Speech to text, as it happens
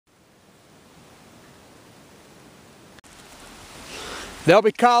They'll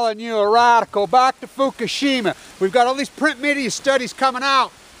be calling you a radical. Back to Fukushima. We've got all these print media studies coming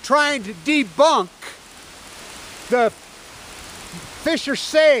out trying to debunk the fish are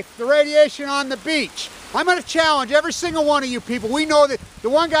safe, the radiation on the beach. I'm going to challenge every single one of you people. We know that the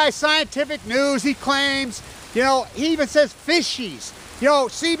one guy, Scientific News, he claims, you know, he even says fishies. You know,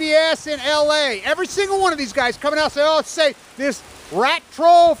 CBS in LA, every single one of these guys coming out and say, oh, it's safe. This rat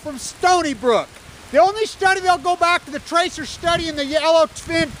troll from Stony Brook. The only study, they'll go back to the tracer study in the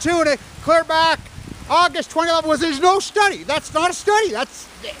yellowfin tuna clear back August 2011 was there's no study. That's not a study.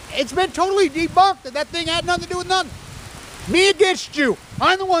 It's been totally debunked that thing had nothing to do with nothing. Me against you.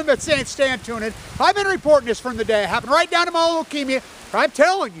 I'm the one that's saying stand tuned. I've been reporting this from the day it happened, right down to my leukemia. I'm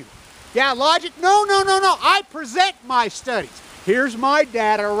telling you. Yeah, logic? No. I present my studies. Here's my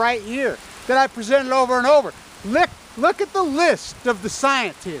data right here that I presented over and over. Look at the list of the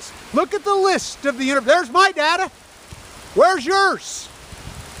scientists. Look at the list of the universities. There's my data. Where's yours?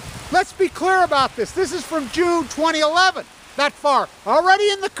 Let's be clear about this. This is from June 2011. That far.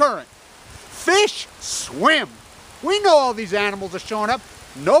 Already in the current. Fish swim. We know all these animals are showing up.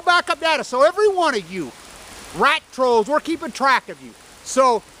 No backup data. So every one of you rat trolls, we're keeping track of you.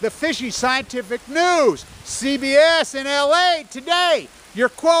 So the fishy Scientific News, CBS in LA today, your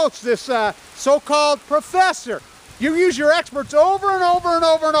quotes, this so-called professor. You use your experts over and over and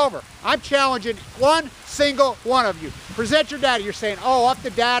over and over. I'm challenging one single one of you. Present your data. You're saying, oh, up the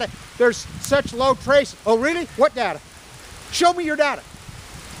data, there's such low trace. Oh, really? What data? Show me your data.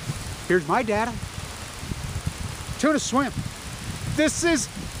 Here's my data. Tuna swim. This is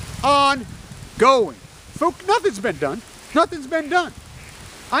ongoing. Nothing's been done. Nothing's been done.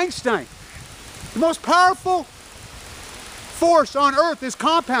 Einstein, the most powerful force on Earth is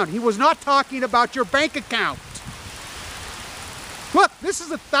compound. He was not talking about your bank account. Look, this is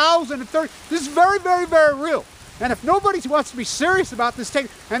 1,030. This is very, very, very real. And if nobody wants to be serious about this,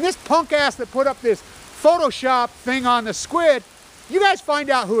 and this punk ass that put up this Photoshop thing on the squid, you guys find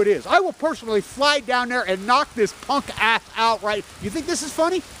out who it is. I will personally fly down there and knock this punk ass out right. You think this is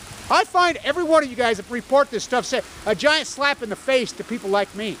funny? I find every one of you guys that report this stuff say a giant slap in the face to people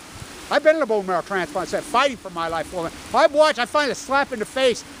like me. I've been in a bone marrow transplant set, fighting for my life. I find a slap in the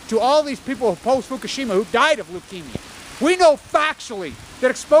face to all these people who post Fukushima who died of leukemia. We know factually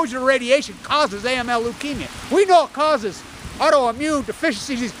that exposure to radiation causes AML leukemia. We know it causes autoimmune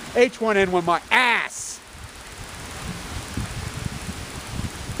deficiencies, H1N1, my ass.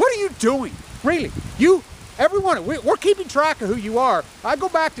 What are you doing? Really? Everyone, we're keeping track of who you are. I go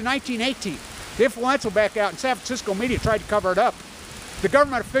back to 1918. The influenza back out in San Francisco media tried to cover it up. The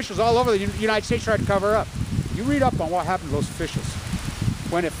government officials all over the United States tried to cover it up. You read up on what happened to those officials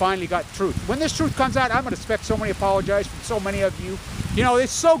when it finally got truth. When this truth comes out, I'm going to expect so many apologies from so many of you. You know,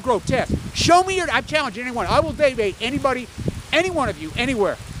 it's so grotesque. Show me I'm challenging anyone. I will debate anybody, any one of you,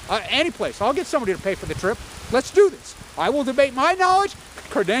 anywhere, any place. I'll get somebody to pay for the trip. Let's do this. I will debate my knowledge.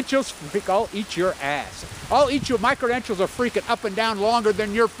 Credentials, freak, I'll eat your ass. I'll eat you. My credentials are freaking up and down longer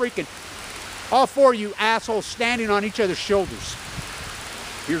than your freaking, all four of you assholes standing on each other's shoulders.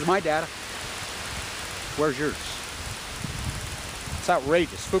 Here's my data. Where's yours? It's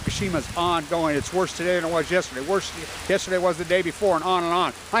outrageous. Fukushima's ongoing. It's worse today than it was yesterday. Worse yesterday was the day before, and on and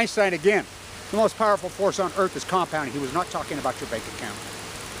on. Einstein again. The most powerful force on Earth is compounding. He was not talking about your bank account.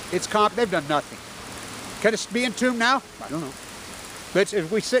 It's they've done nothing. Can it be entombed now? I don't know. But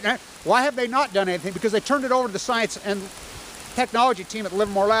if we sit there, why have they not done anything? Because they turned it over to the science and technology team at the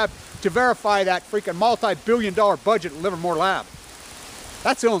Livermore Lab to verify that freaking multi-billion-dollar budget at Livermore Lab.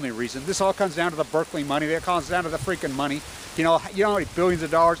 That's the only reason. This all comes down to the Berkeley money. It comes down to the freaking money. You know how many billions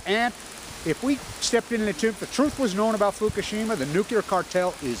of dollars. And if we stepped in the tube, the truth was known about Fukushima, the nuclear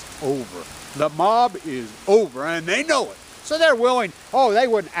cartel is over. The mob is over, and they know it. So they're willing, they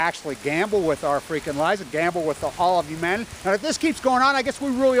wouldn't actually gamble with our freaking lives and gamble with all of humanity. And if this keeps going on, I guess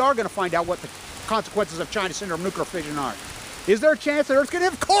we really are going to find out what the consequences of China syndrome nuclear fission are. Is there a chance that Earth's going to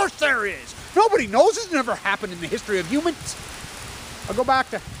end? Of course there is. Nobody knows. This has never happened in the history of humans. I'll go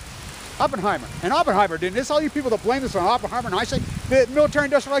back to Oppenheimer. And Oppenheimer didn't this. All you people that blame this on Oppenheimer, and I say the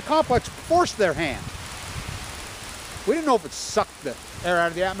military-industrial complex forced their hand. We didn't know if it sucked the air out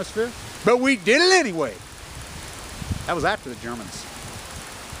of the atmosphere, but we did it anyway. That was after the Germans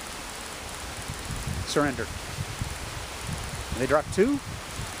surrendered. They dropped 2?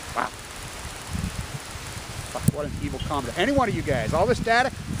 Wow. Fuck, what an evil comment. Any one of you guys, all this data,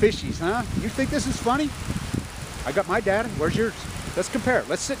 fishies, huh? You think this is funny? I got my data. Where's yours? Let's compare it.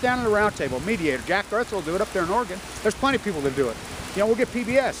 Let's sit down at a round table. Mediator. Jack Dressel will do it up there in Oregon. There's plenty of people that do it. You know, we'll get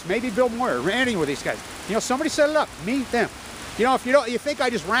PBS, maybe Bill Moyer, any with these guys. You know, somebody set it up. Me, them. You know, if you think I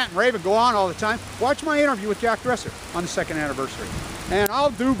just rant and rave and go on all the time, watch my interview with Jack Dresser on the 2nd anniversary. And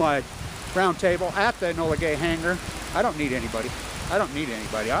I'll do my round table at the Enola Gay hangar. I don't need anybody. I don't need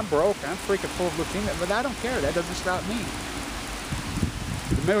anybody. I'm broke. I'm freaking full of leukemia, but I don't care. That doesn't stop me.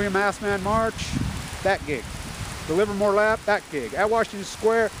 The Million Masked Man March, that gig. The Livermore Lab, that gig. At Washington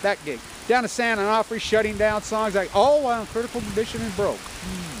Square, that gig. Down to San Onofre, shutting down songs like, all while in critical condition and broke.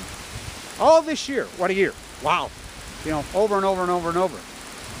 All this year. What a year. Wow. You know, over and over and over and over.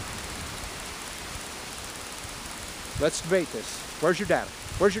 Let's debate this. Where's your data?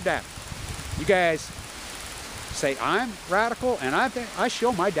 Where's your data? You guys say I'm radical, and I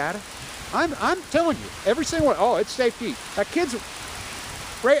show my data. I'm telling you, every single one. Oh, it's safe to eat. Kids,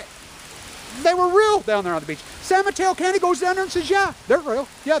 they were real down there on the beach. San Mateo County goes down there and says, yeah, they're real.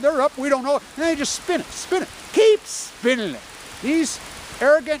 Yeah, they're up. We don't know it. And they just spin it. Keep spinning it. These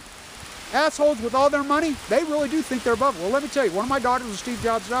arrogant assholes with all their money, they really do think they're above it. Well, let me tell you, one of my daughters was Steve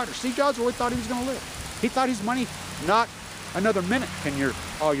Jobs' daughter. Steve Jobs really thought he was going to live. He thought his money, not another minute can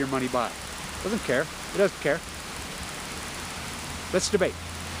all your money buy. Doesn't care. It doesn't care. Let's debate.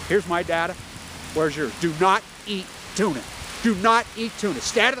 Here's my data. Where's yours? Do not eat tuna. Do not eat tuna.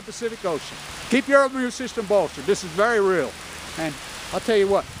 Stay out of the Pacific Ocean. Keep your immune system bolstered. This is very real. And I'll tell you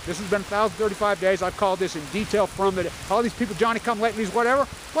what, this has been 1,035 days. I've called this in detail from it. All these people, Johnny come latelys,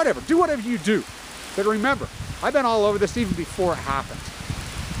 whatever. Do whatever you do. But remember, I've been all over this even before it happened.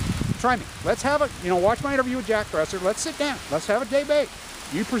 Try me. Let's have a, watch my interview with Jack Presser. Let's sit down. Let's have a debate.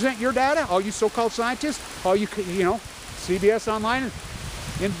 You present your data, all you so-called scientists, all you, CBS Online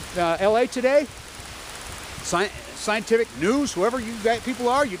in LA today, Scientific News, whoever you people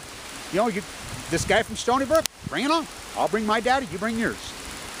are, this guy from Stony Brook, bring it on. I'll bring my data, you bring yours.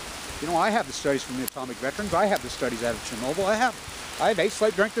 I have the studies from the atomic veterans. I have the studies out of Chernobyl. I have ate,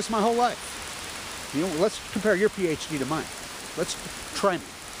 slept, drank this my whole life. Let's compare your PhD to mine. Let's try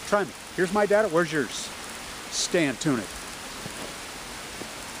me. Here's my data. Where's yours? Stay tuned.